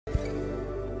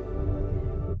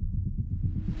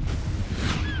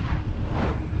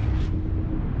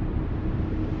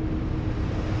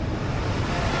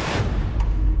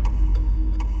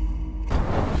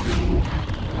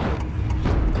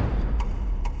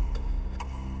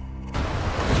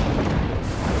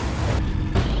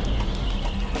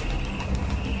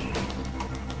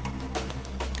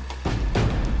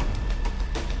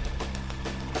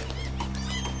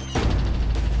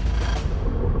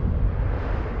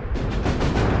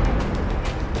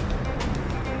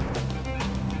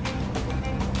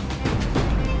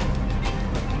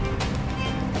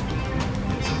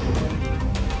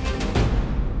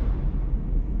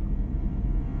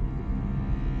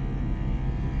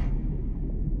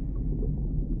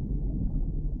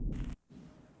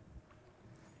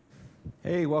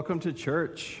Hey, welcome to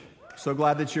church. So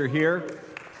glad that you're here.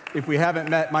 If we haven't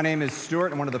met, my name is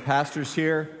Stuart. I'm one of the pastors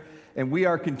here, and we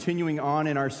are continuing on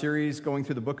in our series going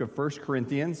through the book of 1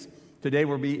 Corinthians. Today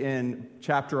we'll be in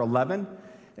chapter 11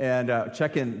 and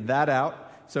checking that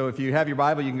out. So if you have your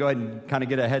Bible, you can go ahead and kind of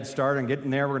get a head start and get in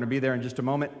there. We're going to be there in just a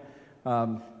moment.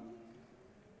 From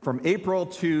April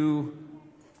to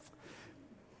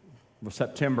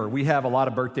September, we have a lot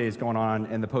of birthdays going on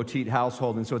in the Poteet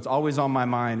household, and so it's always on my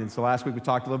mind. And so last week we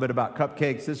talked a little bit about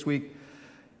cupcakes. This week,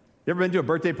 you ever been to a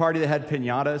birthday party that had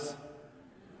piñatas?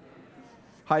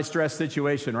 High-stress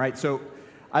situation, right? So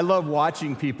I love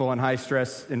watching people in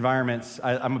high-stress environments.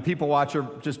 I'm a people watcher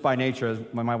just by nature.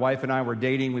 When my wife and I were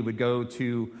dating, we would go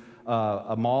to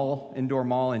a mall, indoor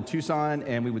mall in Tucson,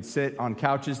 and we would sit on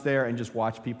couches there and just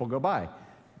watch people go by.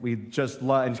 We just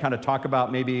love and kind of talk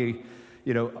about maybe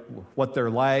what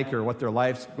they're like or what their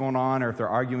life's going on or if they're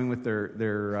arguing with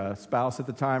their spouse at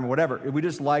the time or whatever. We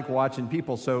just like watching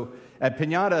people. So at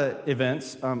piñata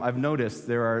events, I've noticed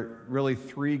there are really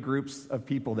three groups of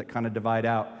people that kind of divide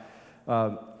out.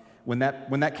 When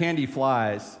that candy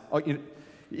flies,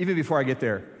 even before I get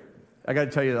there, I got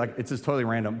to tell you, it's just totally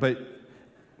random, but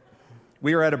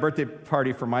we were at a birthday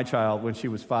party for my child when she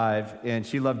was 5, and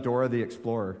she loved Dora the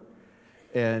Explorer.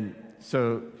 And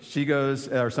so she goes,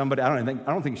 or somebody, I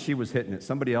don't think she was hitting it.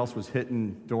 Somebody else was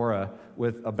hitting Dora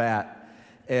with a bat.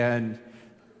 And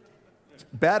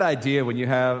bad idea when you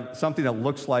have something that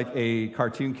looks like a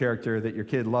cartoon character that your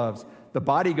kid loves. The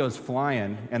body goes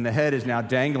flying, and the head is now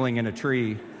dangling in a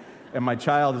tree. And my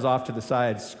child is off to the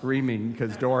side screaming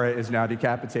because Dora is now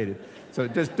decapitated. So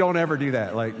just don't ever do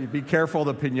that. Be careful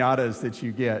the piñatas that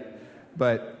you get.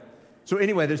 So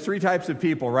anyway, there's three types of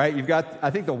people, right? You've got,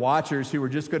 I think, the watchers who are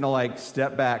just going to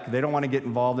step back. They don't want to get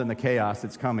involved in the chaos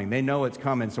that's coming. They know it's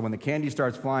coming. So when the candy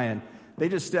starts flying, they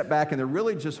just step back, and they're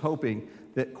really just hoping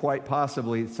that quite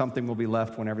possibly something will be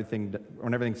left when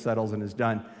everything settles and is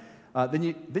done. Then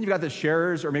you've got the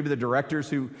sharers or maybe the directors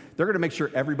who they're going to make sure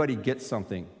everybody gets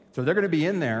something. So they're going to be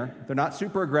in there. They're not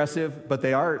super aggressive, but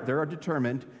they are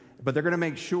determined. But they're going to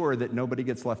make sure that nobody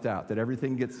gets left out, that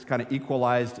everything gets kind of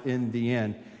equalized in the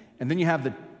end. And then you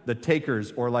have the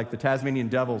takers, or like the Tasmanian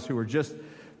devils, who are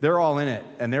they're all in it,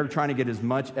 and they're trying to get as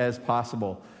much as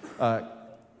possible.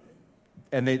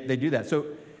 And they do that. So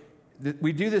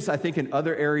we do this, I think, in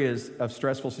other areas of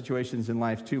stressful situations in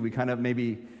life, too. We kind of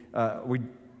maybe,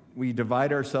 we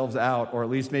divide ourselves out, or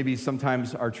at least maybe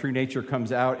sometimes our true nature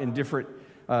comes out in different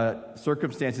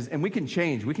circumstances. And we can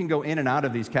change. We can go in and out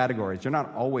of these categories. They're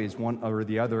not always one or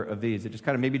the other of these. It just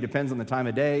kind of maybe depends on the time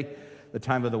of day, the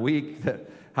time of the week,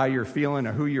 how you're feeling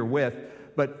or who you're with.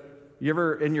 But you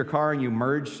ever in your car and you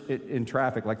merge in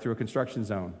traffic, like through a construction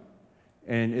zone?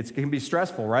 And it can be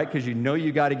stressful, right? Because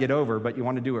you got to get over, but you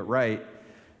want to do it right.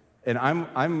 And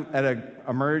I'm at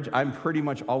a merge. I'm pretty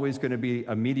much always going to be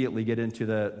immediately get into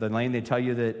the lane they tell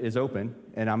you that is open,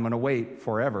 and I'm going to wait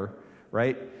forever,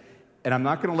 right? And I'm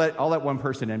not going to let one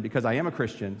person in because I am a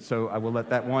Christian, so I will let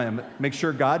that one. Make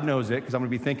sure God knows it, because I'm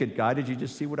going to be thinking, God, did you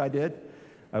just see what I did?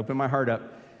 I opened my heart up.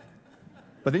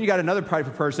 But then you got another type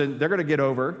of person. They're going to get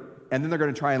over, and then they're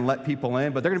going to try and let people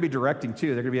in, but they're going to be directing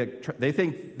too. They're going to be they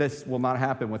think this will not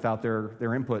happen without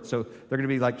their input. So they're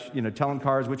going to be telling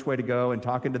cars which way to go and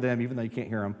talking to them, even though you can't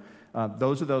hear them.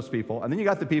 Those are those people. And then you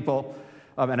got the people,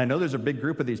 and I know there's a big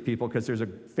group of these people because there's a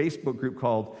Facebook group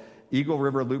called Eagle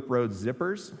River Loop Road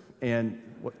Zippers, and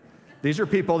these are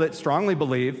people that strongly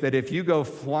believe that if you go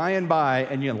flying by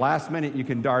and last minute you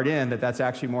can dart in, that's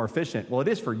actually more efficient. Well, it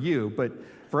is for you, but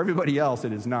for everybody else,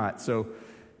 it is not. So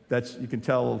you can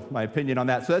tell my opinion on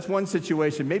that. So that's one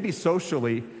situation. Maybe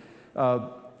socially,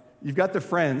 you've got the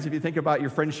friends. If you think about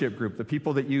your friendship group, the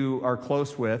people that you are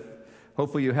close with,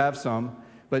 hopefully you have some,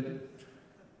 but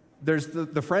there's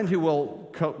the friend who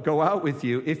will go out with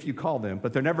you if you call them,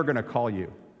 but they're never going to call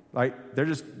you. Right?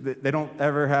 They don't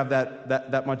ever have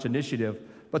that much initiative,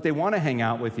 but they want to hang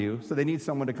out with you, so they need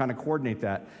someone to kind of coordinate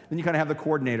that. Then you kind of have the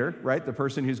coordinator, right? The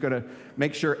person who's going to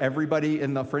make sure everybody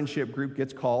in the friendship group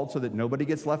gets called so that nobody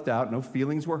gets left out, no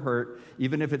feelings were hurt,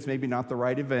 even if it's maybe not the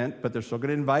right event, but they're still going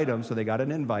to invite them, so they got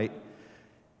an invite.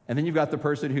 And then you've got the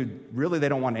person who really they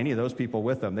don't want any of those people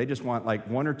with them. They just want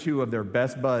one or two of their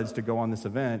best buds to go on this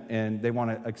event, and they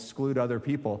want to exclude other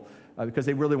people because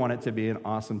they really want it to be an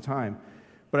awesome time.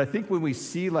 But I think when we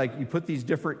see, you put these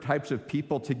different types of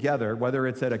people together, whether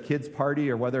it's at a kid's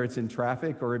party or whether it's in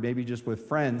traffic or maybe just with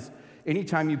friends,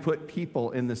 anytime you put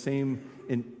people in the same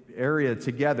area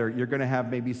together, you're going to have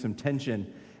maybe some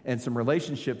tension, and some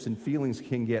relationships and feelings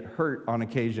can get hurt on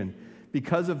occasion.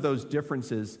 Because of those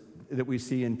differences, that we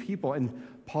see in people. And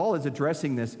Paul is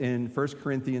addressing this in 1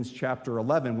 Corinthians chapter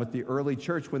 11 with the early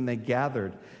church when they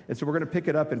gathered. And so we're going to pick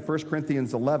it up in 1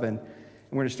 Corinthians 11, and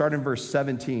we're going to start in verse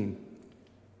 17.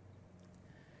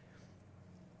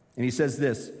 And he says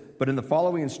this, "But in the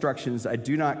following instructions I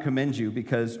do not commend you,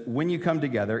 because when you come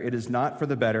together, it is not for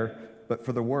the better, but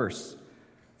for the worse.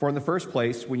 For in the first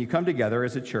place, when you come together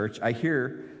as a church, I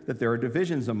hear that there are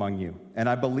divisions among you, and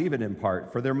I believe it in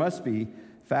part, for there must be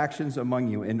factions among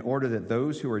you in order that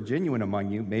those who are genuine among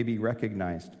you may be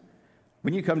recognized.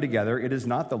 When you come together, it is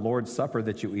not the Lord's Supper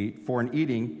that you eat, for in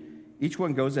eating, each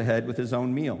one goes ahead with his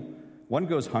own meal. One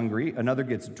goes hungry, another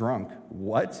gets drunk.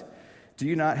 What? Do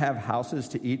you not have houses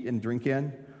to eat and drink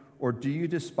in? Or do you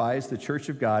despise the church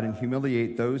of God and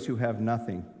humiliate those who have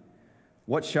nothing?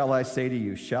 What shall I say to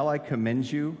you? Shall I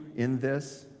commend you in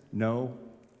this? No,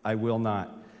 I will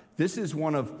not." This is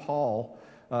one of Paul.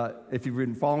 If you've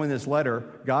been following this letter,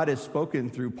 God has spoken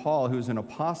through Paul, who's an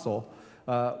apostle,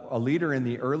 a leader in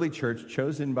the early church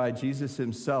chosen by Jesus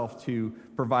himself to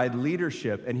provide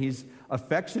leadership. And he's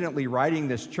affectionately writing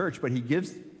this church, but he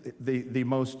gives the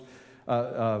most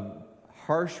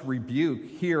harsh rebuke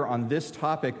here on this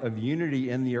topic of unity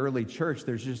in the early church.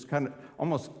 There's just kind of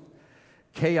almost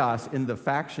chaos in the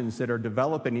factions that are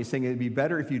developing. He's saying it'd be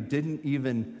better if you didn't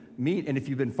even meet. And if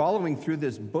you've been following through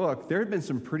this book, there have been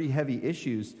some pretty heavy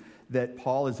issues that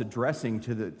Paul is addressing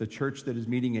to the church that is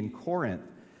meeting in Corinth.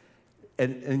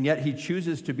 And yet he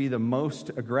chooses to be the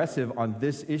most aggressive on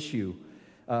this issue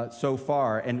so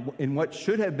far. And in what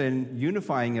should have been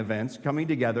unifying events, coming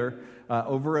together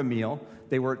over a meal,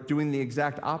 they were doing the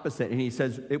exact opposite. And he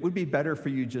says, it would be better for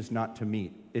you just not to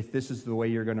meet if this is the way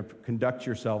you're going to conduct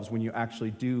yourselves when you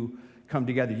actually do come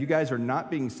together. You guys are not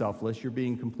being selfless. You're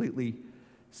being completely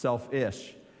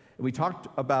selfish. We talked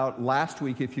about last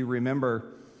week, if you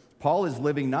remember, Paul is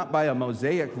living not by a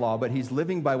Mosaic law, but he's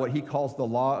living by what he calls the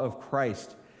law of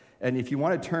Christ. And if you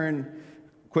want to turn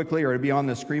quickly, or to be on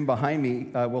the screen behind me,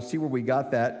 we'll see where we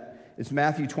got that. It's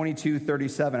Matthew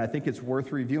 22:37. I think it's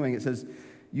worth reviewing. It says,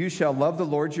 "You shall love the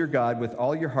Lord your God with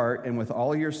all your heart and with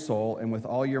all your soul and with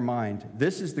all your mind.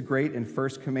 This is the great and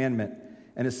first commandment.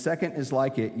 And a second is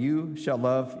like it. You shall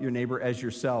love your neighbor as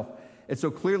yourself." And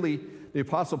so clearly, the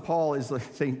Apostle Paul is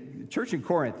saying, Church in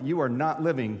Corinth, you are not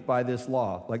living by this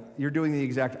law. Like, you're doing the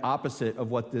exact opposite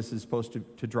of what this is supposed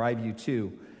to drive you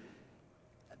to.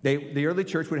 The early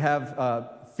church would have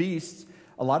feasts.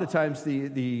 A lot of times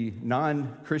the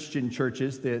non-Christian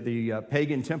churches, the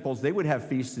pagan temples, they would have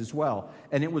feasts as well.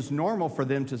 And it was normal for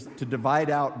them to divide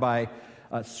out by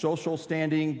social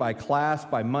standing, by class,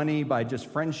 by money, by just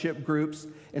friendship groups.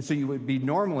 And so you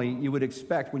would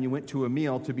expect when you went to a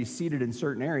meal to be seated in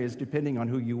certain areas depending on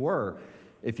who you were.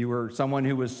 If you were someone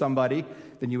who was somebody,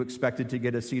 then you expected to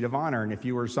get a seat of honor. And if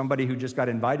you were somebody who just got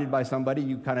invited by somebody,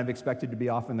 you kind of expected to be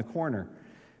off in the corner.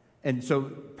 And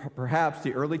so perhaps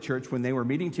the early church, when they were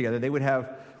meeting together, they would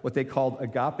have what they called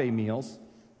agape meals.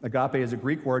 Agape is a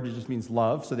Greek word. It just means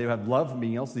love. So they would have love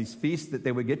meals, these feasts that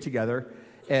they would get together.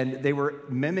 And they were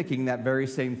mimicking that very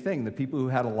same thing. The people who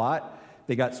had a lot,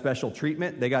 they got special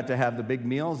treatment. They got to have the big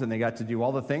meals, and they got to do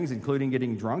all the things, including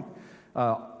getting drunk.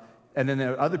 And then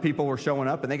the other people were showing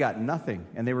up, and they got nothing,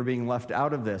 and they were being left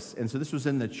out of this. And so this was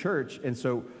in the church. And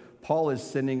so Paul is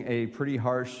sending a pretty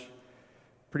harsh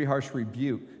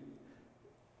rebuke.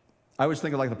 I always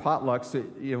think of like the potlucks.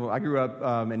 I grew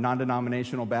up in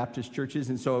non-denominational Baptist churches,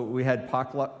 and so we had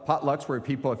potlucks where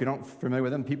people, if you're not familiar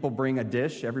with them, people bring a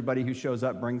dish. Everybody who shows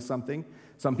up brings something.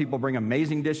 Some people bring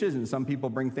amazing dishes, and some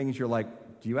people bring things you're like,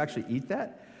 do you actually eat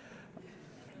that?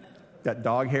 Got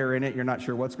dog hair in it. You're not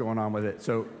sure what's going on with it.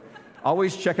 So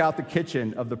always check out the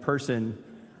kitchen of the person.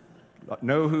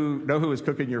 Know who is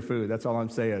cooking your food. That's all I'm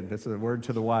saying. That's a word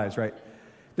to the wise, right?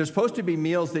 There's supposed to be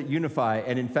meals that unify,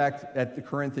 and in fact, at the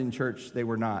Corinthian church, they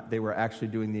were not. They were actually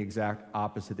doing the exact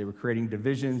opposite. They were creating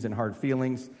divisions and hard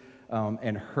feelings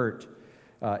and hurt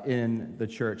in the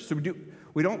church. So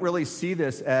we don't really see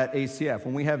this at ACF.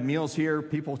 When we have meals here,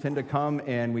 people tend to come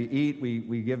and we eat,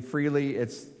 we give freely.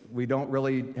 We don't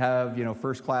really have,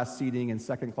 first-class seating and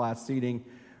second-class seating,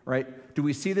 right? Do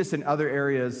we see this in other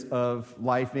areas of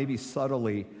life, maybe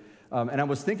subtly? And I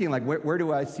was thinking, like, where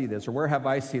do I see this, or where have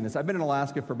I seen this? I've been in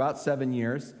Alaska for about 7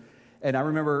 years, and I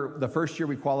remember the first year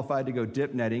we qualified to go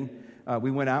dip netting.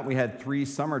 We went out and we had 3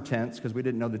 summer tents because we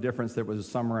didn't know the difference. There was a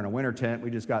summer and a winter tent.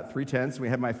 We just got 3 tents. We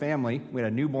had my family. We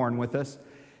had a newborn with us,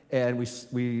 and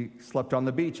we slept on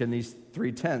the beach in these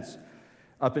 3 tents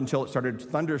up until it started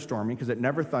thunderstorming, because it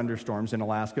never thunderstorms in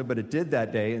Alaska, but it did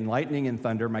that day, and lightning and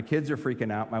thunder. My kids are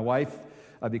freaking out. My wife,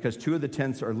 because 2 of the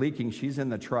tents are leaking, she's in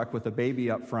the truck with a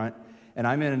baby up front, and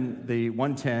I'm in the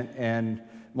one tent, and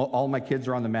all my kids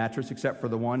are on the mattress except for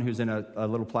the one who's in a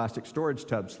little plastic storage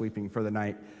tub sleeping for the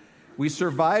night. We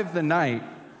survived the night,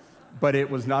 but it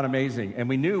was not amazing. And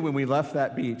we knew when we left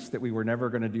that beach that we were never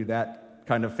going to do that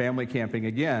kind of family camping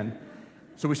again.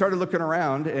 So we started looking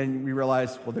around, and we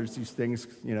realized, well, there's these things,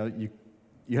 you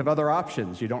have other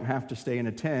options. You don't have to stay in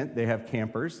a tent. They have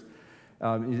campers.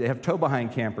 They have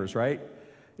tow-behind campers, right?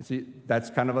 See, that's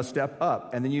kind of a step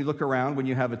up. And then you look around when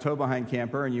you have a tow-behind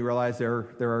camper, and you realize there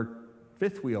are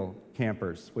fifth-wheel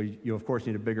campers. Well, you, of course,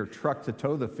 need a bigger truck to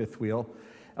tow the fifth wheel.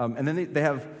 And then they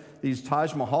have these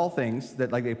Taj Mahal things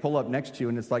that they pull up next to you,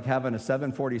 and it's like having a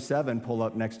 747 pull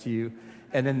up next to you,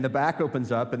 and then the back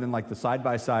opens up, and then the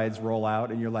side-by-sides roll out,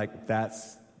 and you're like,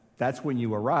 that's when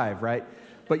you arrive, right?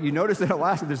 But you notice in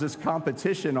Alaska there's this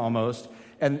competition almost,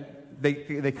 and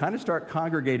they kind of start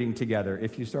congregating together.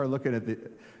 If you start looking at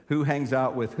who hangs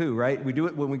out with who, right? We do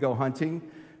it when we go hunting.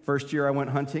 First year I went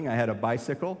hunting, I had a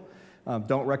bicycle.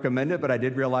 Don't recommend it, but I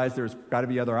did realize there's got to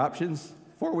be other options.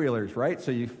 Four-wheelers, right? So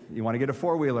you want to get a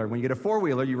four-wheeler. When you get a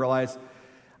four-wheeler, you realize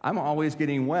I'm always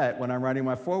getting wet when I'm riding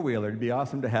my four-wheeler. It'd be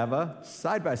awesome to have a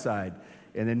side-by-side,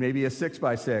 and then maybe a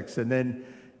 6x6, and then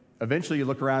eventually you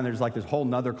look around, there's this whole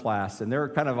nother class, and they're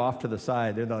kind of off to the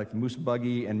side. They're like moose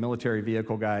buggy and military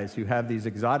vehicle guys who have these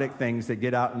exotic things that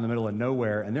get out in the middle of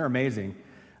nowhere, and they're amazing.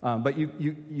 But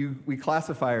we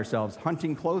classify ourselves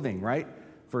hunting clothing, right?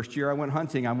 First year I went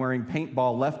hunting, I'm wearing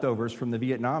paintball leftovers from the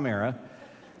Vietnam era,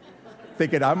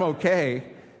 thinking I'm okay.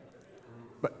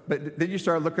 But then you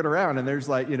start looking around, and there's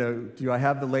do I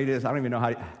have the latest? I don't even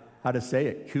know how to say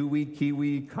it.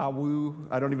 Kiwi, Kawu.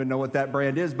 I don't even know what that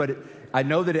brand is, but I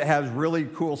know that it has really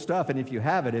cool stuff, and if you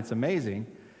have it, it's amazing.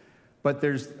 But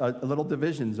there's a little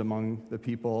divisions among the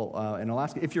people in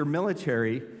Alaska. If you're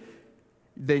military,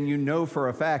 then you know for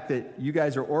a fact that you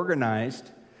guys are organized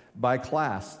by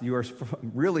class. You are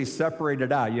really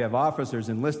separated out. You have officers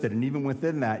enlisted, and even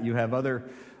within that, you have other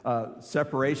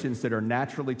separations that are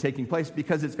naturally taking place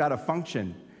because it's got a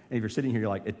function. And if you're sitting here, you're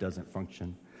like, it doesn't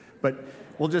function. But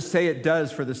we'll just say it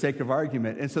does for the sake of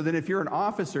argument. And so then if you're an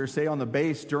officer, say on the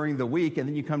base during the week, and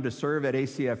then you come to serve at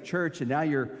ACF Church, and now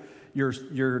you're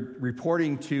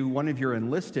reporting to one of your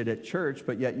enlisted at church,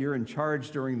 but yet you're in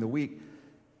charge during the week,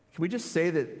 can we just say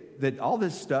that all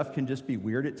this stuff can just be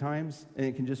weird at times, and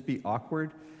it can just be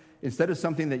awkward? Instead of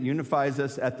something that unifies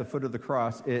us at the foot of the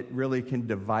cross, it really can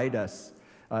divide us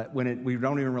when we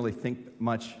don't even really think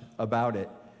much about it.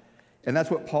 And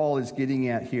that's what Paul is getting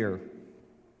at here.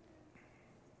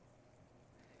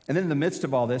 And then in the midst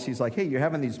of all this, he's like, hey, you're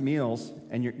having these meals,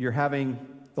 and you're having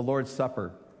the Lord's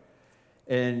Supper.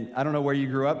 And I don't know where you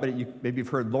grew up, but maybe you've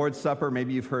heard Lord's Supper,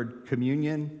 maybe you've heard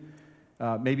communion.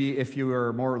 Maybe if you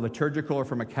are more liturgical or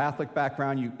from a Catholic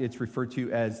background, it's referred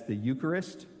to as the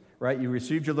Eucharist, right? You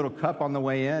received your little cup on the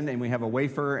way in, and we have a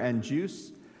wafer and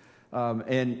juice.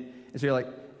 And so you're like,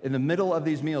 in the middle of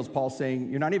these meals, Paul's saying,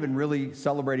 you're not even really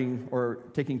celebrating or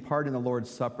taking part in the Lord's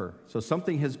Supper. So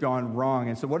something has gone wrong.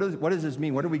 And so what does this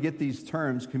mean? Where do we get these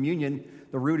terms? Communion,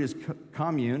 the root is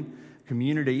commune,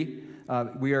 community.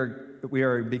 We're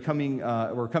coming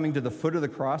to the foot of the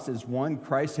cross as one.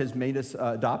 Christ has made us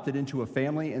adopted into a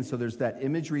family, and so there's that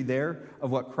imagery there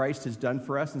of what Christ has done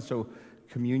for us, and so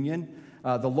communion.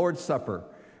 The Lord's Supper.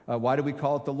 Why do we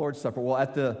call it the Lord's Supper? Well,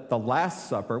 at the Last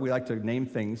Supper, we like to name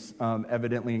things,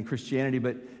 evidently in Christianity,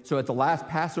 but so at the last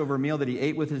Passover meal that he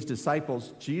ate with his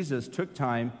disciples, Jesus took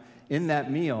time in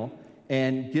that meal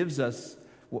and gives us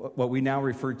what we now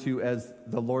refer to as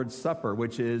the Lord's Supper,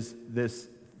 which is this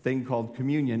thing called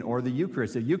communion or the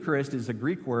Eucharist. The Eucharist is a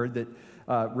Greek word that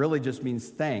really just means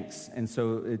thanks, and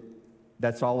so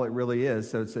that's all it really is.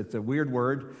 So it's a weird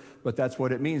word, but that's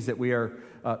what it means, that we are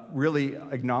really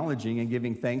acknowledging and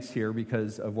giving thanks here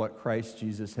because of what Christ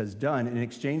Jesus has done in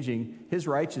exchanging his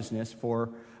righteousness for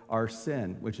our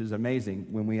sin, which is amazing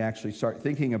when we actually start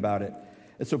thinking about it.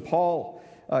 And so Paul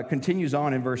continues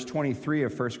on in verse 23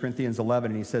 of 1 Corinthians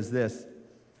 11, and he says this,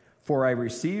 "For I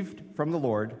received from the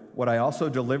Lord what I also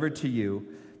delivered to you,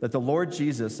 that the Lord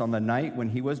Jesus, on the night when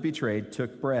he was betrayed,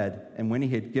 took bread, and when he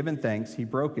had given thanks, he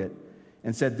broke it,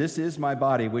 and said, 'This is my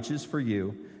body, which is for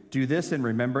you. Do this in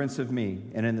remembrance of me.'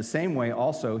 And in the same way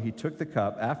also he took the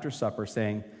cup after supper,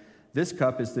 saying, 'This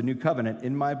cup is the new covenant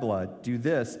in my blood. Do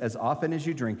this as often as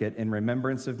you drink it in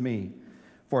remembrance of me.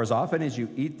 For as often as you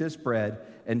eat this bread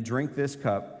and drink this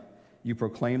cup, you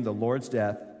proclaim the Lord's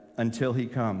death until he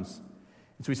comes.'"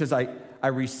 And so he says, I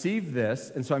received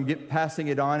this, and so I'm passing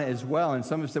it on as well. And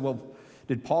some have said, well,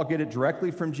 did Paul get it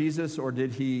directly from Jesus, or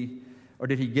did he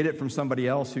get it from somebody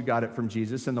else who got it from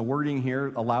Jesus? And the wording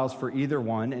here allows for either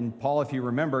one. And Paul, if you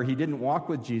remember, he didn't walk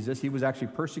with Jesus. He was actually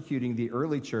persecuting the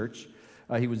early church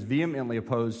He was vehemently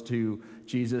opposed to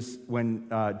Jesus when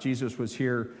Jesus was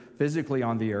here physically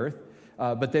on the earth.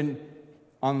 But then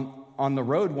on the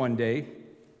road one day,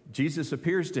 Jesus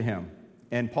appears to him.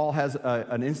 And Paul has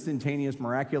an instantaneous,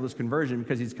 miraculous conversion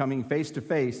because he's coming face to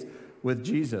face with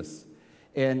Jesus.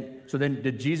 And so then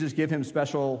did Jesus give him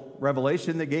special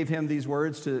revelation that gave him these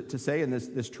words to say, and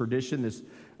this tradition, this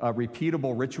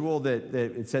repeatable ritual that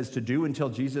it says to do until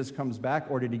Jesus comes back?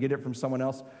 Or did he get it from someone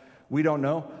else? We don't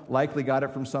know. Likely got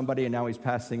it from somebody, and now he's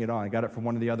passing it on. He got it from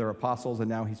one of the other apostles, and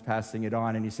now he's passing it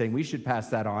on. And he's saying we should pass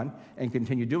that on and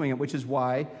continue doing it, which is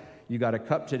why you got a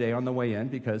cup today on the way in,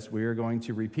 because we are going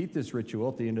to repeat this ritual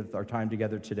at the end of our time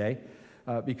together today,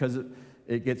 because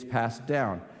it gets passed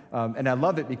down. And I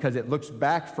love it because it looks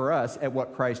back for us at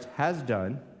what Christ has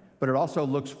done, but it also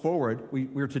looks forward.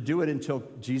 We're to do it until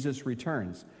Jesus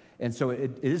returns. And so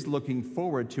it is looking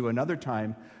forward to another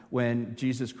time when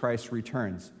Jesus Christ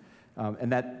returns.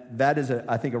 And that is,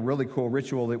 I think, a really cool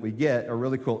ritual that we get, a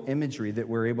really cool imagery that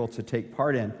we're able to take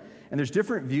part in. And there's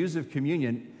different views of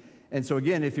communion. And so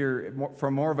again, if you're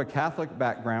from more of a Catholic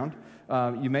background,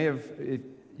 you may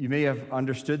have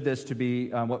understood this to be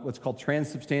what's called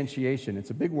transubstantiation.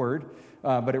 It's a big word,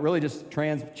 but it really just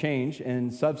change in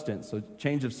substance. So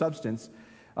change of substance.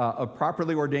 A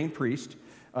properly ordained priest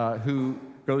who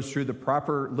goes through the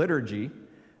proper liturgy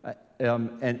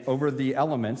and over the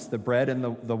elements, the bread and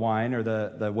the wine, or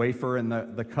the wafer and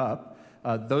the cup,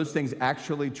 those things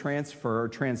actually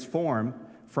transform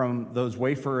from those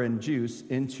wafer and juice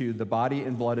into the body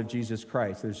and blood of Jesus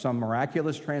Christ. There's some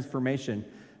miraculous transformation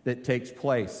that takes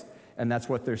place, and that's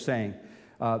what they're saying.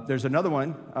 There's another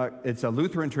one. It's a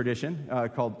Lutheran tradition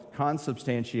called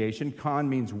consubstantiation. Con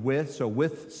means with, so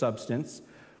with substance.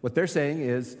 What they're saying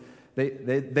is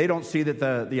they don't see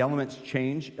that the elements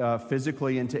change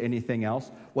physically into anything else.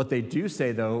 What they do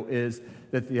say, though, is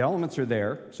that the elements are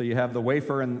there, so you have the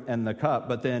wafer and the cup,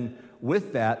 but then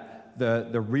with that,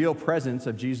 the real presence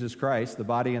of Jesus Christ, the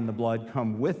body and the blood,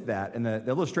 come with that. And the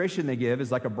illustration they give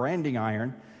is like a branding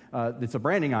iron. It's a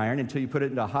branding iron until you put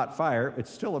it into a hot fire. It's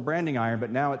still a branding iron,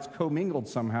 but now it's commingled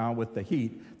somehow with the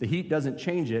heat. The heat doesn't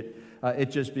change it.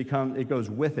 It goes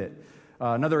with it.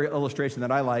 Another illustration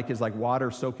that I like is like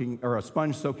water soaking, or a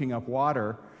sponge soaking up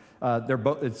water.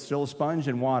 It's still a sponge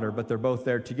and water, but they're both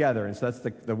there together. And so that's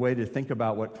the way to think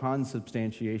about what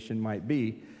consubstantiation might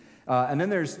be. And then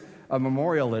there's a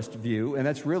memorialist view, and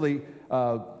that's really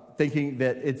thinking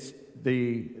that it's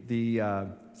the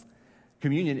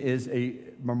communion is a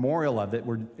memorial of it.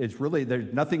 It's really,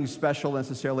 there's nothing special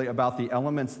necessarily about the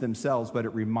elements themselves, but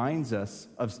it reminds us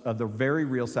of the very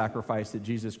real sacrifice that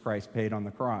Jesus Christ paid on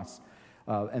the cross.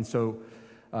 And so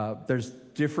there's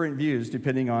different views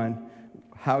depending on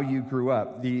how you grew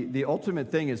up. The ultimate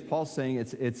thing is Paul's saying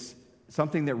it's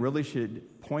something that really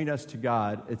should point us to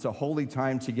God. It's a holy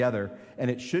time together,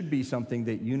 and it should be something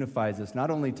that unifies us,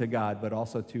 not only to God, but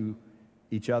also to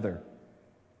each other.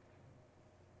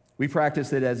 We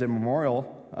practice it as a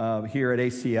memorial here at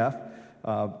ACF.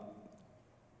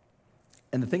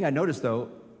 And the thing I noticed, though,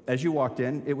 as you walked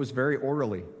in, it was very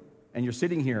orderly. And you're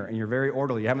sitting here, and you're very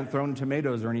orderly. You haven't thrown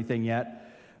tomatoes or anything yet.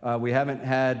 We haven't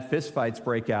had fist fights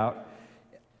break out.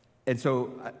 And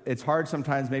so it's hard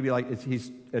sometimes, maybe like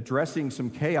he's addressing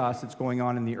some chaos that's going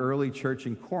on in the early church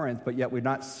in Corinth, but yet we're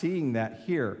not seeing that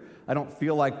here. I don't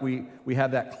feel like we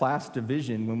have that class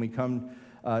division when we come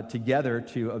together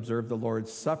to observe the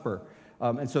Lord's Supper.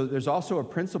 And so there's also a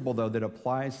principle, though, that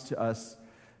applies to us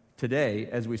today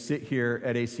as we sit here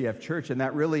at ACF Church, and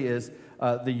that really is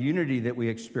the unity that we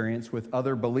experience with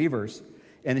other believers.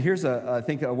 And here's, I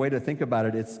think, a way to think about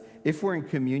it. It's if we're in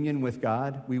communion with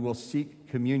God, we will seek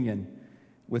communion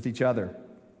with each other.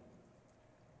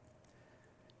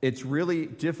 It's really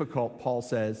difficult, Paul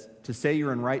says, to say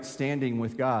you're in right standing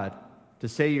with God, to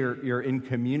say you're in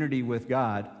community with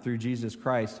God through Jesus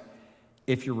Christ,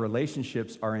 if your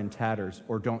relationships are in tatters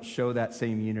or don't show that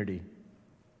same unity.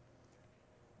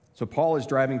 So Paul is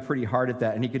driving pretty hard at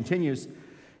that, and he continues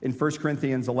in 1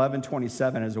 Corinthians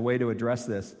 11:27 as a way to address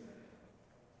this.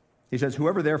 He says,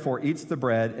 "Whoever therefore eats the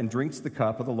bread and drinks the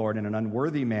cup of the Lord in an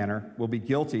unworthy manner will be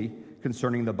guilty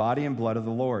concerning the body and blood of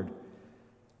the Lord.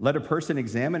 Let a person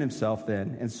examine himself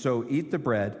then, and so eat the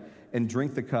bread and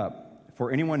drink the cup.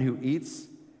 For anyone who eats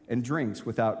and drinks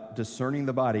without discerning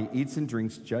the body eats and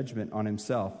drinks judgment on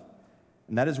himself.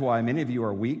 And that is why many of you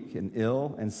are weak and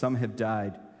ill, and some have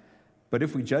died. But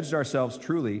if we judged ourselves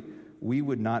truly, we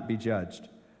would not be judged.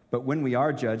 But when we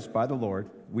are judged by the Lord,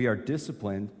 we are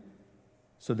disciplined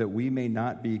so that we may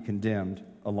not be condemned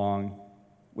along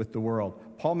with the world."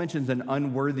 Paul mentions an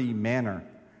unworthy manner.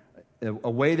 a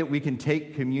way that we can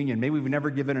take communion. Maybe we've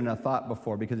never given it a thought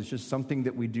before because it's just something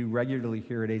that we do regularly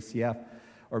here at ACF,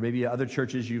 or maybe other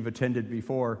churches you've attended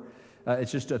before.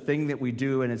 It's just a thing that we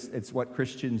do, and it's what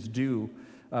Christians do.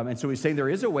 And so he's saying there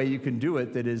is a way you can do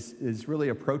it that is really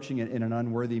approaching it in an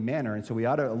unworthy manner. And so we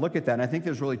ought to look at that. And I think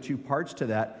there's really two parts to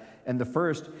that. And the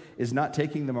first is not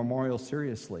taking the memorial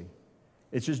seriously.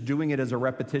 It's just doing it as a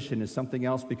repetition, as something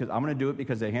else, because I'm going to do it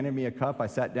because they handed me a cup, I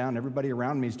sat down, everybody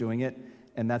around me is doing it,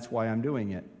 and that's why I'm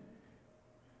doing it.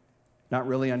 Not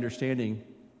really understanding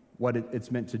what it's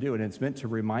meant to do. And it's meant to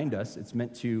remind us, it's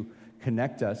meant to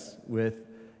connect us with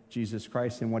Jesus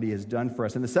Christ and what he has done for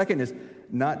us. And the second is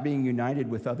not being united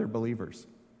with other believers.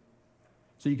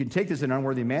 So you can take this in an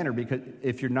unworthy manner because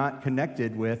if you're not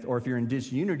connected with, or if you're in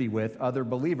disunity with other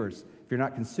believers, if you're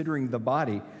not considering the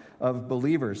body of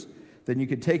believers, then you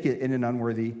could take it in an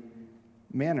unworthy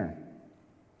manner.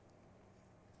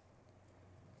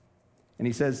 And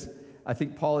he says, I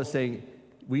think Paul is saying,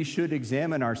 we should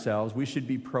examine ourselves, we should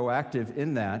be proactive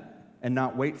in that, and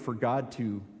not wait for God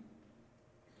to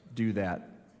do that.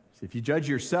 So if you judge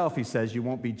yourself, he says, you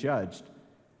won't be judged.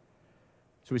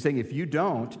 So he's saying if you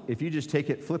just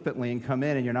take it flippantly and come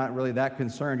in and you're not really that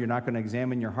concerned, you're not going to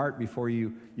examine your heart before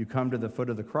you come to the foot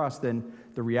of the cross, then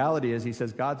the reality is, he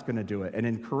says, God's going to do it. And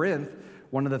in Corinth,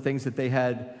 one of the things that they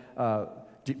had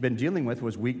been dealing with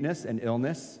was weakness and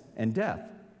illness and death.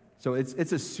 So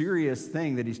it's a serious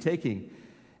thing that he's taking.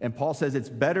 And Paul says it's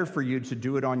better for you to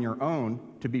do it on your own,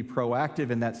 to be proactive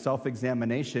in that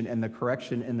self-examination and the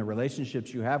correction in the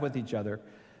relationships you have with each other,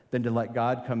 than to let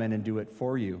God come in and do it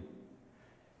for you.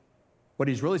 What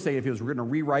he's really saying, if he was going to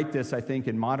rewrite this, I think,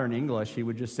 in modern English, he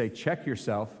would just say, check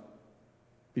yourself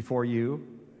before you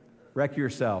wreck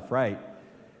yourself, right?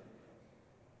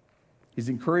 He's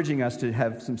encouraging us to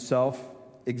have some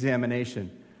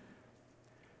self-examination.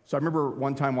 So I remember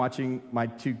one time watching my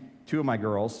two of my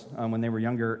girls when they were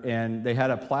younger, and they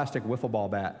had a plastic wiffle ball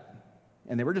bat.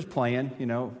 And they were just playing,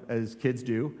 as kids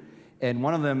do. And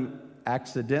one of them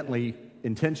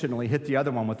intentionally hit the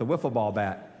other one with the wiffle ball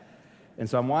bat. And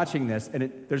so I'm watching this,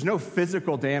 and there's no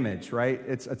physical damage, right?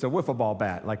 It's a wiffle ball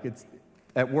bat. Like,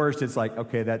 at worst, it's like,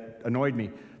 okay, that annoyed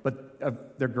me.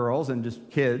 But they're girls and just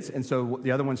kids, and so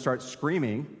the other one starts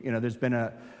screaming. There's been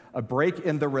a break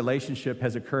in the relationship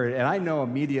has occurred, and I know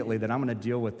immediately that I'm going to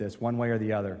deal with this one way or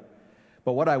the other.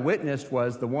 But what I witnessed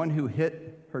was the one who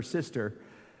hit her sister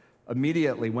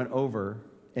immediately went over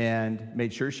and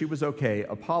made sure she was okay,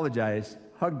 apologized,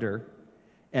 hugged her,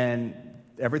 and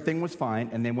everything was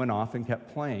fine, and they went off and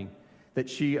kept playing. That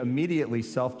she immediately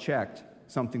self-checked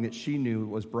something that she knew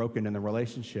was broken in the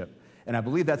relationship. And I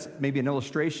believe that's maybe an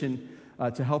illustration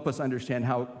to help us understand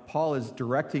how Paul is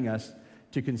directing us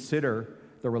to consider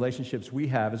the relationships we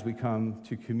have as we come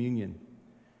to communion.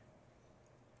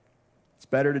 It's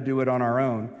better to do it on our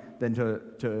own than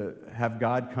to have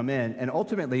God come in. And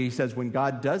ultimately, he says, when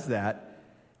God does that,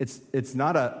 it's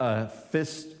not a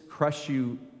fist crush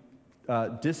you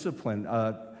discipline.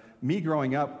 Me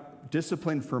growing up,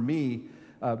 discipline for me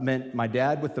meant my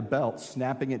dad with the belt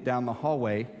snapping it down the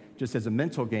hallway just as a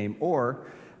mental game, or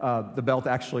the belt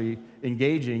actually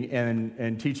engaging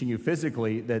and teaching you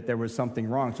physically that there was something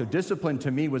wrong. So discipline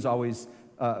to me was always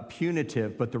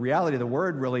punitive, but the reality of the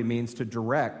word really means to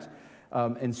direct.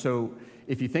 And so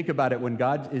if you think about it, when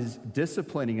God is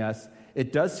disciplining us,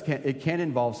 it can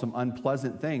involve some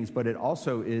unpleasant things, but it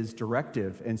also is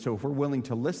directive. And so if we're willing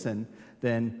to listen,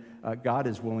 then God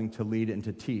is willing to lead and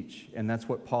to teach. And that's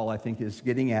what Paul, I think, is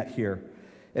getting at here.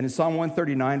 And in Psalm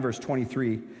 139, verse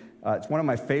 23, it's one of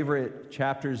my favorite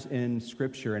chapters in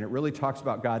Scripture, and it really talks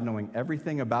about God knowing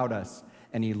everything about us,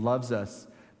 and he loves us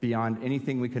beyond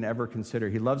anything we can ever consider.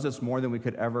 He loves us more than we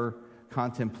could ever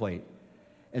contemplate.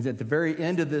 And at the very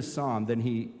end of this psalm, then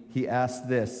he asks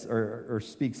this, or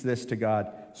speaks this to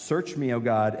God: "Search me, O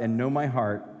God, and know my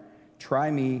heart.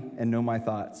 Try me and know my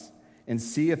thoughts, and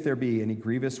see if there be any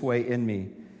grievous way in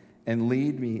me, and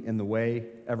lead me in the way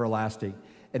everlasting."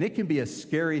 And it can be a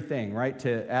scary thing, right,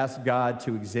 to ask God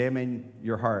to examine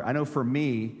your heart. I know for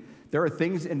me, there are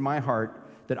things in my heart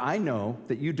that I know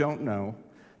that you don't know,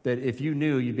 that if you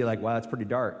knew, you'd be like, wow, that's pretty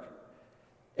dark.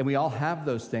 And we all have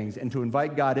those things, and to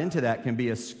invite God into that can be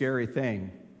a scary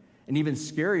thing. And even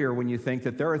scarier when you think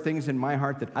that there are things in my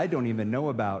heart that I don't even know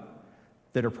about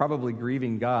that are probably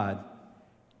grieving God.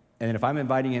 And if I'm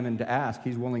inviting him in to ask,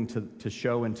 he's willing to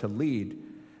show and to lead.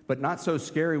 But not so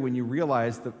scary when you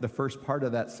realize the first part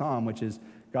of that psalm, which is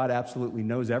God absolutely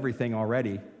knows everything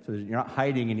already, so you're not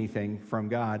hiding anything from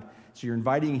God. So you're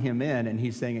inviting him in, and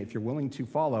he's saying, if you're willing to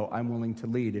follow, I'm willing to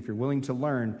lead. If you're willing to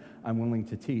learn, I'm willing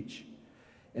to teach.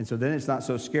 And so then it's not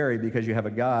so scary because you have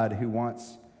a God who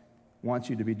wants wants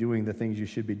you to be doing the things you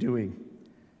should be doing.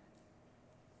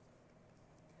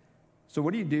 So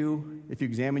what do you do if you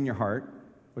examine your heart,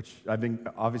 which I've been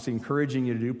obviously encouraging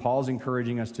you to do? Paul's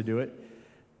encouraging us to do it.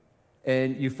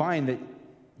 And you find that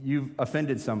you've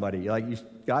offended somebody.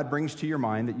 God brings to your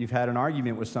mind that you've had an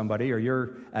argument with somebody or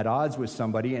you're at odds with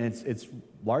somebody, and it's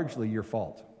largely your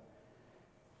fault.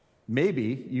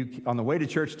 Maybe you, on the way to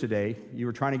church today, you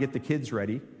were trying to get the kids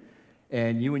ready,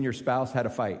 and you and your spouse had a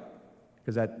fight.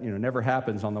 Because that never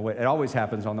happens on the way. It always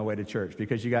happens on the way to church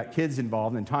because you got kids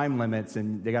involved and time limits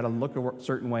and they got to look a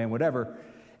certain way and whatever.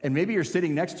 And maybe you're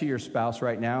sitting next to your spouse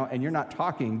right now and you're not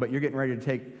talking, but you're getting ready to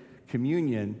take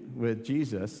communion with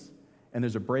Jesus, and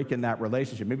there's a break in that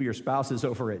relationship. Maybe your spouse is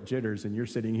over at Jitters and you're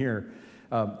sitting here.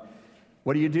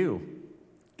 What do?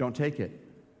 Don't take it.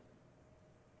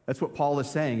 That's what Paul is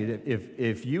saying.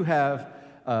 If you have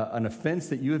an offense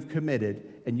that you have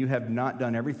committed and you have not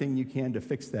done everything you can to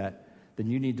fix that, then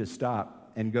you need to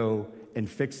stop and go and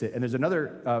fix it. And there's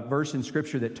another verse in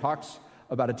Scripture that talks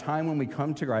about a time when we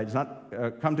come to God. It's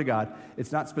not come to God.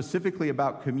 It's not specifically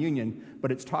about communion, but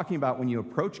it's talking about when you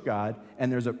approach God and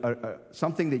there's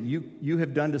something that you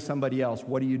have done to somebody else.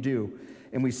 What do?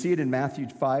 And we see it in Matthew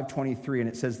 5:23, and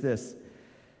it says this: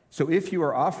 "So if you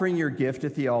are offering your gift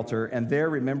at the altar and there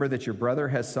remember that your brother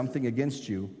has something against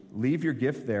you, leave your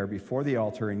gift there before the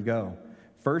altar and go.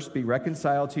 First be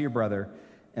reconciled to your brother,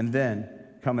 and then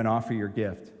come and offer your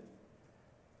gift."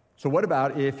 So what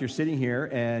about if you're sitting here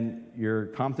and you're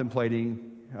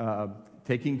contemplating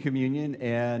taking communion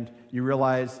and you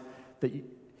realize that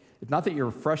it's not that you're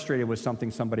frustrated with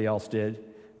something somebody else did,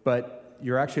 but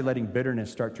you're actually letting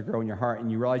bitterness start to grow in your heart,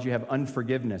 and you realize you have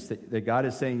unforgiveness, that God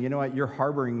is saying, you know what, you're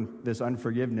harboring this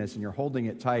unforgiveness and you're holding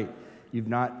it tight. You've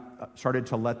not started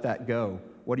to let that go.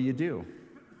 What do?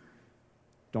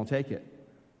 Don't take it.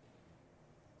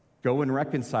 Go and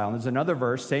reconcile. And there's another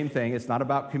verse, same thing. It's not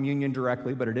about communion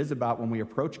directly, but it is about when we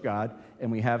approach God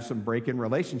and we have some break in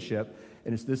relationship.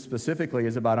 And this specifically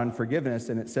is about unforgiveness.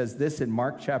 And it says this in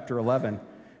Mark chapter 11,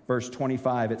 verse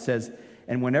 25. It says,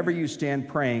 "And whenever you stand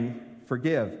praying,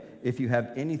 forgive if you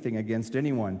have anything against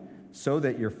anyone, so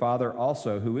that your Father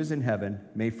also, who is in heaven,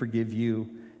 may forgive you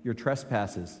your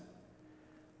trespasses."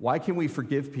 Why can we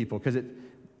forgive people? Because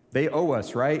they owe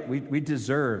us, right? We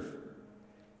deserve.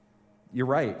 You're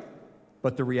right.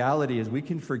 But the reality is we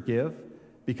can forgive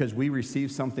because we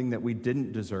received something that we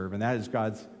didn't deserve, and that is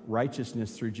God's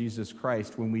righteousness through Jesus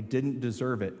Christ when we didn't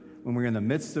deserve it. When we were in the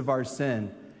midst of our sin,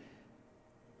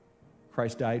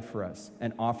 Christ died for us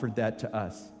and offered that to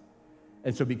us.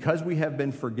 And so because we have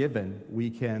been forgiven,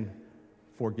 we can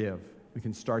forgive. We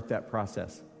can start that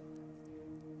process.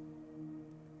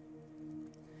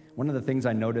 One of the things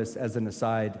I notice as an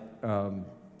aside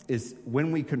is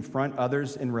when we confront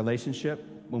others in relationship,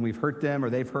 when we've hurt them or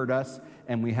they've hurt us,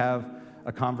 and we have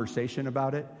a conversation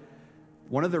about it,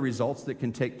 one of the results that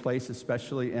can take place,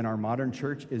 especially in our modern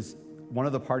church, is one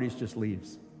of the parties just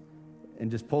leaves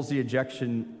and just pulls the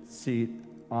ejection seat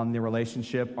on the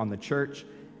relationship, on the church,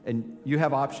 and you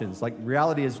have options. Like,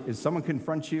 reality is someone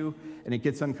confronts you and it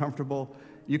gets uncomfortable,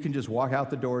 you can just walk out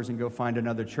the doors and go find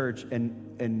another church,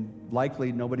 and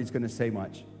likely nobody's going to say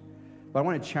much. But I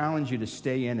want to challenge you to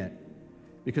stay in it,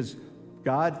 because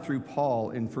God, through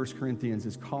Paul in 1 Corinthians,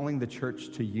 is calling the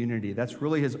church to unity. That's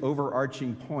really his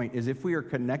overarching point, is if we are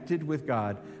connected with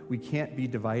God, we can't be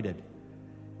divided.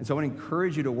 And so I want to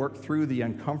encourage you to work through the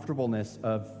uncomfortableness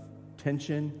of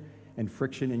tension and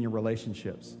friction in your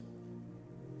relationships.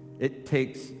 It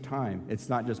takes time. It's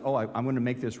not just, I'm going to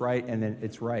make this right, and then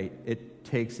it's right. It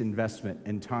takes investment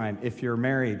and time. If you're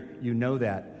married, you know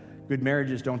that. Good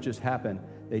marriages don't just happen.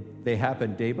 They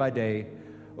happen day by day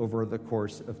over the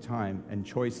course of time and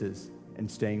choices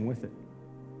and staying with it.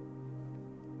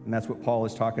 And that's what Paul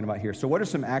is talking about here. So what are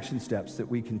some action steps that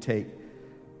we can take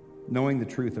knowing the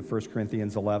truth of 1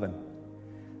 Corinthians 11?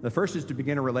 The first is to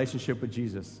begin a relationship with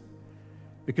Jesus.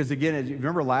 Because again, as you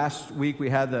remember last week we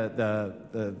had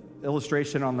the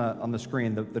illustration on the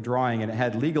screen, the drawing, and it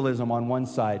had legalism on one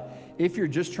side. If you're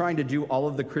just trying to do all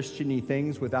of the Christian-y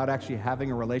things without actually having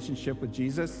a relationship with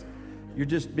Jesus, you're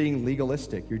just being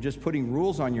legalistic. You're just putting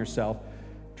rules on yourself,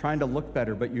 trying to look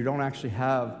better, but you don't actually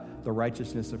have the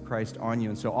righteousness of Christ on you.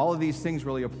 And so all of these things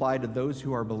really apply to those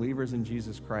who are believers in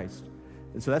Jesus Christ.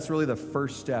 And so that's really the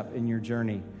first step in your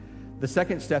journey. The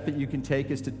second step that you can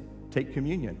take is to take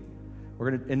communion. We're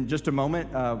going to, in just a moment,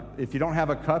 if you don't have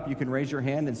a cup, you can raise your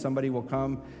hand and somebody will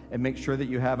come and make sure that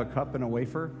you have a cup and a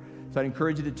wafer. So I'd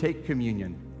encourage you to take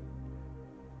communion.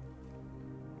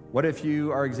 What if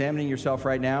you are examining yourself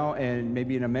right now and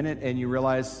maybe in a minute and you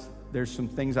realize there's some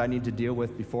things I need to deal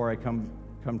with before I come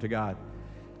to God?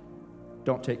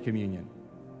 Don't take communion.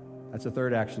 That's a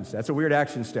third action step. That's a weird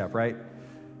action step, right?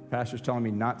 Pastor's telling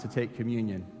me not to take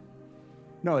communion.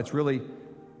 No, it's really,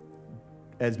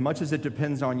 as much as it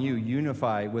depends on you,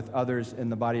 unify with others in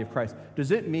the body of Christ.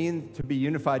 Does it mean to be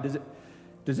unified?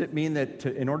 Does it mean that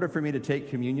in order for me to take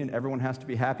communion, everyone has to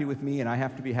be happy with me and I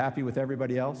have to be happy with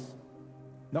everybody else?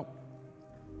 No.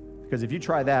 Because if you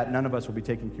try that, none of us will be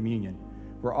taking communion.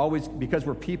 We're always, because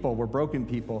we're people, we're broken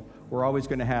people, we're always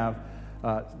going to have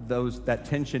that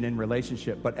tension in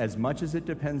relationship. But as much as it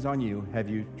depends on you, have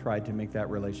you tried to make that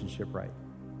relationship right?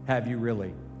 Have you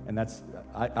really? And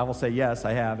I will say yes,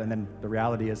 I have, and then the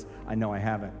reality is I know I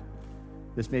haven't.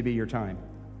 This may be your time.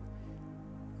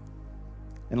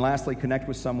 And lastly, connect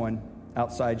with someone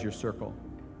outside your circle.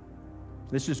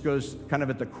 This just goes kind of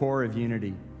at the core of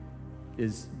unity.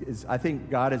 Is I think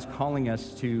God is calling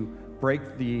us to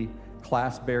break the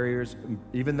class barriers,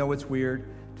 even though it's weird,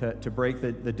 to break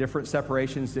the different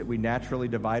separations that we naturally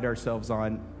divide ourselves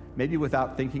on, maybe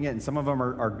without thinking it. And some of them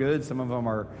are good, some of them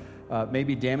are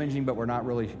maybe damaging, but we're not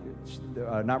really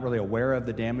aware of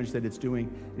the damage that it's doing.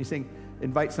 And he's saying,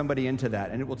 invite somebody into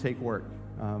that, and it will take work,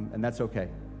 and that's okay.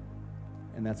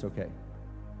 And that's okay.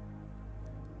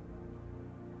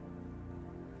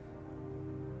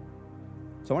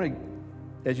 So I want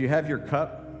to, as you have your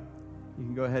cup, you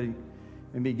can go ahead and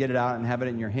maybe get it out and have it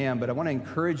in your hand. But I want to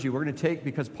encourage you. We're going to take,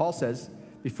 because Paul says,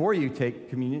 before you take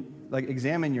communion,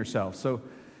 examine yourself. So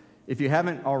if you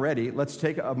haven't already, let's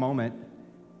take a moment,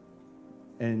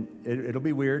 and it'll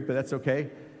be weird, but that's okay.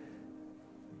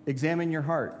 Examine your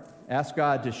heart. Ask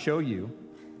God to show you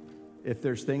if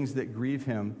there's things that grieve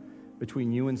him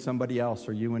between you and somebody else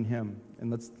or you and him.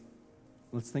 And let's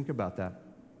think about that.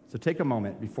 So take a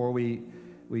moment before we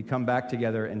come back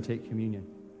together and take communion.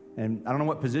 And I don't know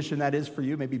what position that is for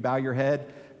you. Maybe bow your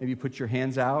head. Maybe put your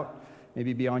hands out.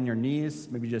 Maybe be on your knees.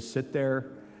 Maybe just sit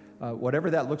there.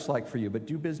 Whatever that looks like for you. But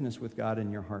do business with God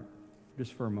in your heart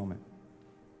just for a moment.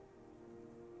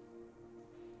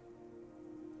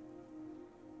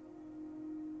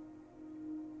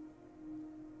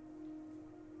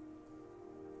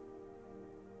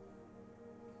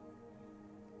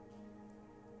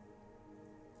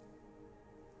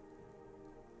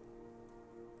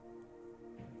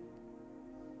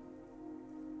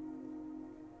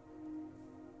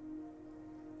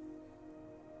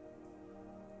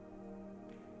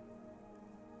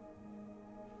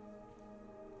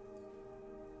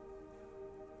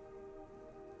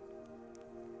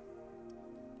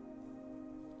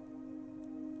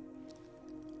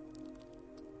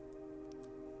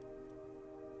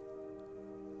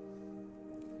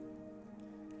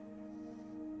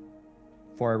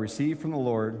 For I received from the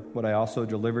Lord what I also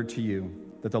delivered to you,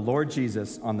 that the Lord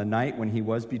Jesus, on the night when he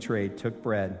was betrayed, took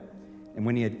bread, and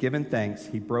when he had given thanks,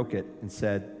 he broke it and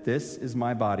said, "This is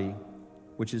my body,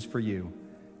 which is for you.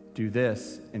 Do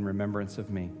this in remembrance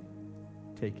of me."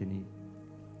 Take and eat.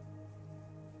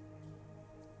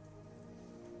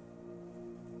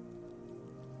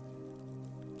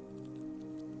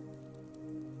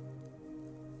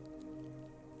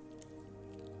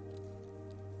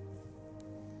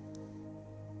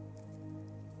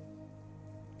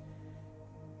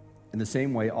 In the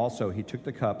same way, also, he took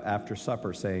the cup after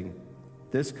supper, saying,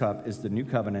 "This cup is the new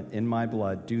covenant in my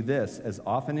blood. Do this as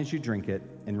often as you drink it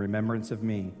in remembrance of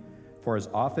me. For as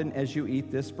often as you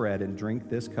eat this bread and drink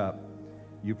this cup,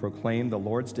 you proclaim the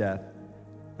Lord's death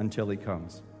until he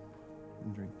comes."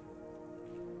 And drink.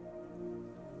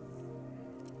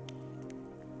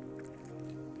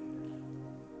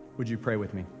 Would you pray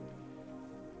with me?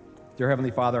 Dear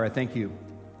Heavenly Father, I thank you.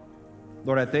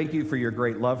 Lord, I thank you for your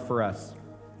great love for us.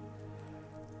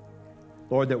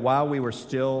 Lord, that while we were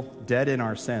still dead in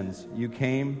our sins, you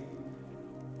came,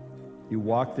 you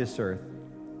walked this earth,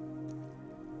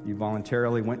 you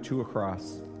voluntarily went to a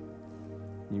cross,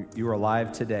 you are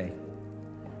alive today.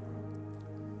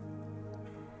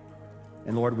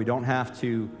 And Lord, we don't have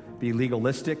to be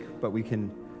legalistic, but we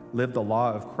can live the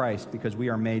law of Christ because we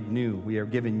are made new. We are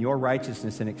given your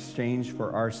righteousness in exchange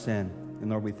for our sin. And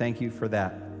Lord, we thank you for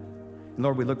that. And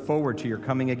Lord, we look forward to your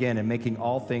coming again and making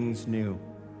all things new.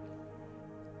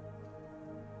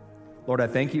 Lord, I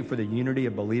thank you for the unity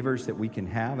of believers that we can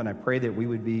have, and I pray that we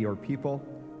would be your people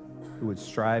who would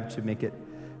strive to make it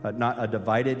not a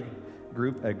divided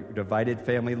group, a divided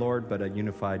family, Lord, but a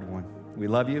unified one. We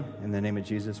love you. In the name of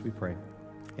Jesus, we pray.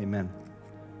 Amen.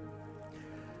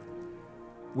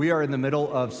 We are in the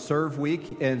middle of Serve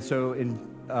Week, and so in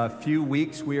a few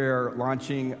weeks, we are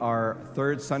launching our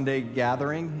third Sunday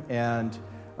gathering, and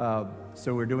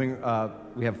so we're doing,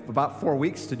 we have about 4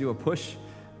 weeks to do a push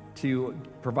to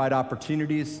provide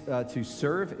opportunities to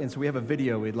serve. And so we have a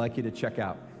video we'd like you to check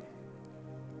out.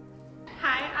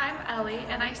 Hi, I'm Ellie,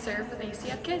 and I serve with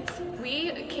ACF Kids.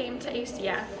 We came to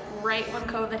ACF right when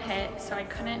COVID hit, so I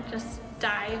couldn't just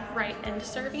dive right into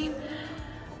serving.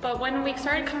 But when we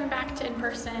started coming back to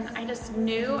in-person, I just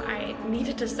knew I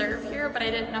needed to serve here, but I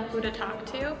didn't know who to talk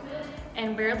to.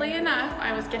 And weirdly enough,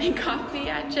 I was getting coffee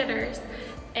at Jitters,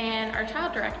 and our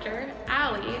child director,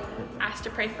 Allie, asked to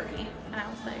pray for me. And I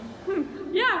was like,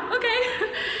 yeah,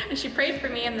 okay. And she prayed for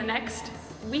me, and the next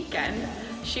weekend,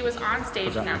 she was on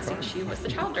stage announcing she was the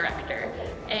child director.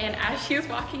 And as she was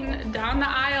walking down the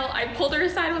aisle, I pulled her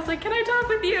aside and was like, can I talk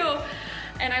with you?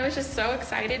 And I was just so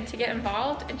excited to get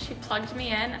involved, and she plugged me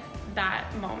in that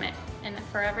moment. And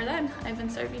forever then, I've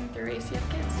been serving through ACF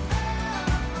Kids.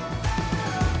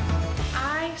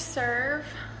 I serve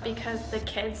because the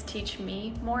kids teach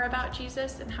me more about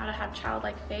Jesus and how to have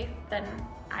childlike faith than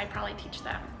I probably teach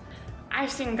them.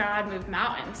 I've seen God move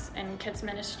mountains in kids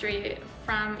ministry,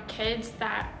 from kids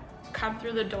that come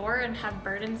through the door and have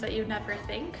burdens that you'd never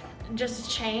think, just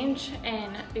change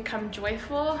and become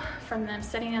joyful, from them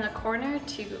sitting in the corner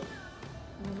to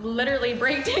literally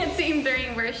breakdancing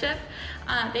during worship.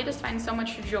 They just find so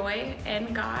much joy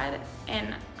in God,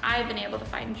 and I've been able to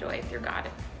find joy through God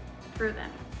through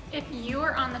them. If you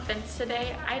are on the fence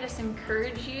today, I just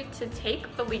encourage you to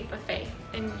take the leap of faith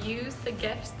and use the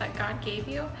gifts that God gave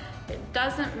you. It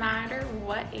doesn't matter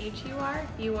what age you are,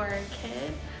 if you are a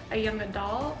kid, a young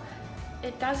adult,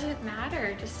 it doesn't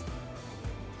matter. Just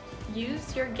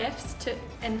use your gifts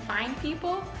and find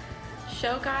people,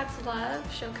 show God's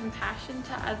love, show compassion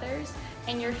to others,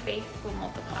 and your faith will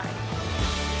multiply.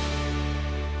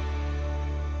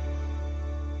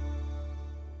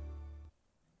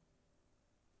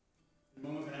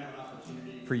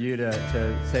 For you to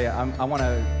say, I want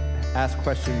to ask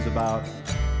questions about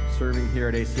serving here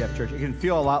at ACF Church. It can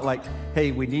feel a lot like,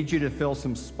 hey, we need you to fill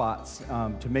some spots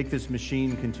to make this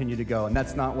machine continue to go. And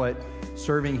that's not what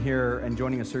serving here and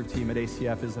joining a serve team at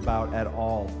ACF is about at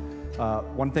all.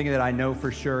 One thing that I know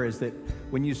for sure is that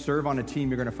when you serve on a team,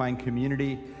 you're going to find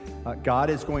community. God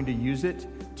is going to use it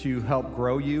to help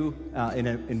grow you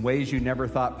in ways you never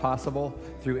thought possible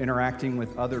through interacting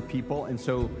with other people. And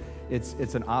so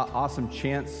it's an awesome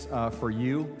chance for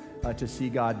you to see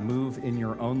God move in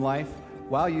your own life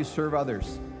while you serve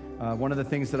others. One of the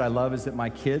things that I love is that my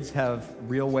kids have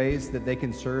real ways that they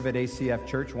can serve at ACF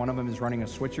Church. One of them is running a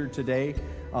switcher today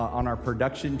on our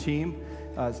production team,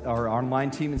 our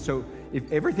online team. And so if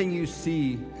everything you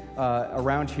see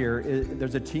around here,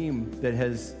 there's a team that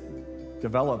has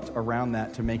developed around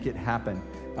that to make it happen.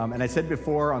 And I said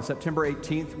before, on September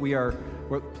 18th, we're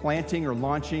planting or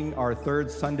launching our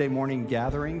third Sunday morning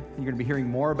gathering. You're going to be hearing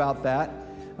more about that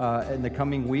in the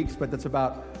coming weeks, but that's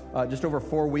about just over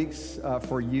 4 weeks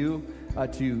for you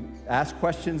to ask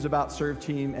questions about Serve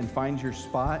Team and find your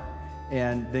spot,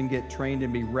 and then get trained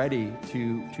and be ready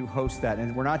to host that.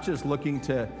 And we're not just looking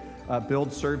to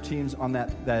build serve teams on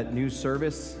that new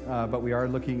service, but we are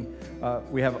looking,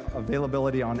 we have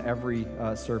availability on every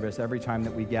service, every time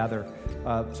that we gather.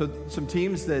 So some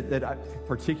teams that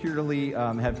particularly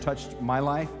have touched my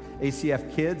life: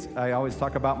 ACF Kids. I always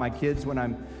talk about my kids when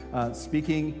I'm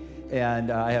speaking,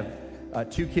 and I have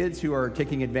 2 kids who are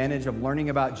taking advantage of learning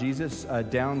about Jesus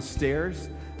downstairs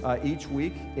each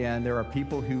week, and there are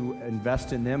people who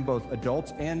invest in them, both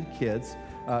adults and kids,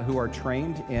 who are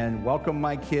trained and welcome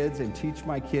my kids and teach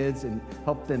my kids and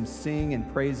help them sing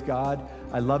and praise God.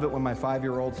 I love it when my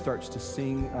 5-year-old starts to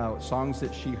sing songs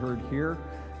that she heard here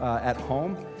at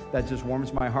home. That just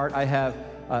warms my heart. I have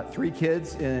 3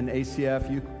 kids in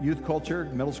ACF youth culture,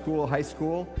 middle school, high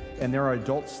school, and there are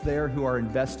adults there who are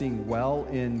investing well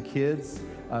in kids,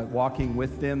 walking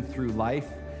with them through life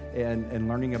and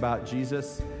learning about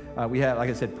Jesus. We have, like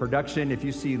I said, production. If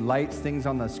you see lights, things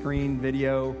on the screen,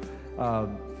 video,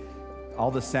 all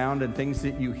the sound and things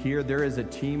that you hear, there is a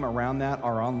team around that.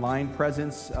 Our online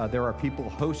presence, there are people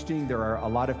hosting. There are a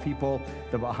lot of people,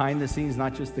 the behind the scenes,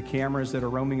 not just the cameras that are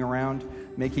roaming around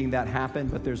making that happen,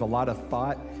 but there's a lot of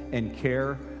thought and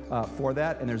care for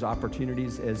that, and there's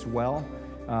opportunities as well.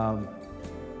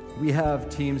 We have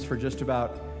teams for just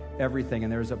about everything,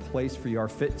 and there's a place for you. Our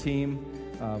fit team,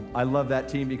 I love that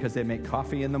team because they make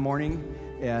coffee in the morning,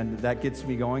 and that gets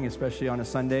me going, especially on a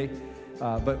Sunday.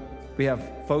 But we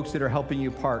have folks that are helping you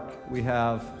park. We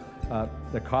have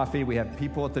the coffee. We have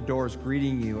people at the doors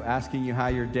greeting you, asking you how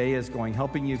your day is going,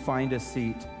 helping you find a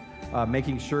seat,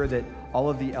 making sure that all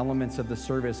of the elements of the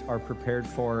service are prepared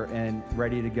for and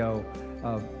ready to go.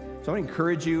 So I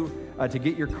encourage you to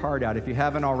get your card out. If you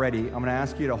haven't already, I'm going to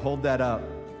ask you to hold that up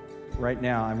right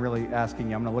now. I'm really asking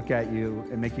you. I'm going to look at you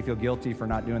and make you feel guilty for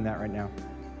not doing that right now.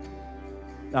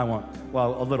 I won't.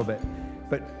 Well, a little bit.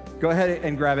 But go ahead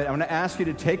and grab it. I'm going to ask you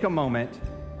to take a moment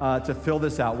to fill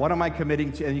this out. What am I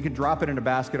committing to? And you can drop it in a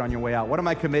basket on your way out. What am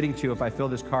I committing to if I fill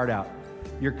this card out?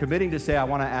 You're committing to say, I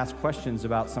want to ask questions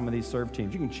about some of these serve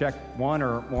teams. You can check one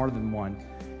or more than one.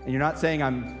 And you're not saying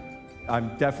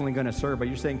I'm definitely going to serve, but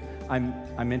you're saying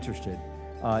I'm interested.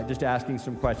 Just asking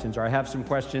some questions, or I have some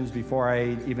questions before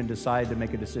I even decide to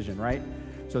make a decision, right?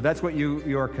 So that's what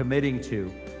you are committing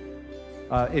to.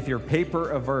 If you're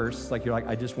paper averse, like you're like,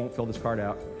 I just won't fill this card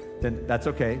out, then that's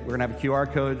okay. We're going to have a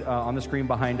QR code on the screen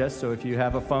behind us. So if you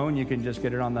have a phone, you can just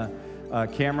get it on the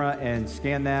camera and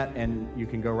scan that, and you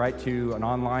can go right to an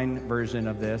online version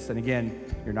of this. And again,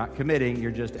 you're not committing,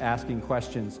 you're just asking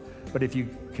questions. But if you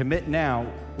commit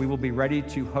now, we will be ready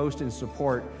to host and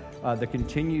support the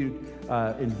continued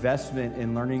investment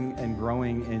in learning and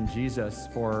growing in Jesus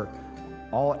for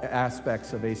all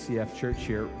aspects of ACF Church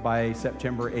here by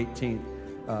September 18th.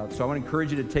 So I want to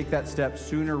encourage you to take that step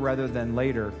sooner rather than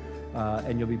later,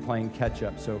 and you'll be playing catch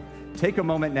up. So take a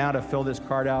moment now to fill this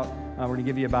card out. We're going to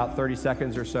give you about 30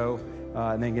 seconds or so,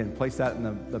 and then again, place that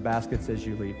in the baskets as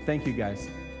you leave. Thank you, guys.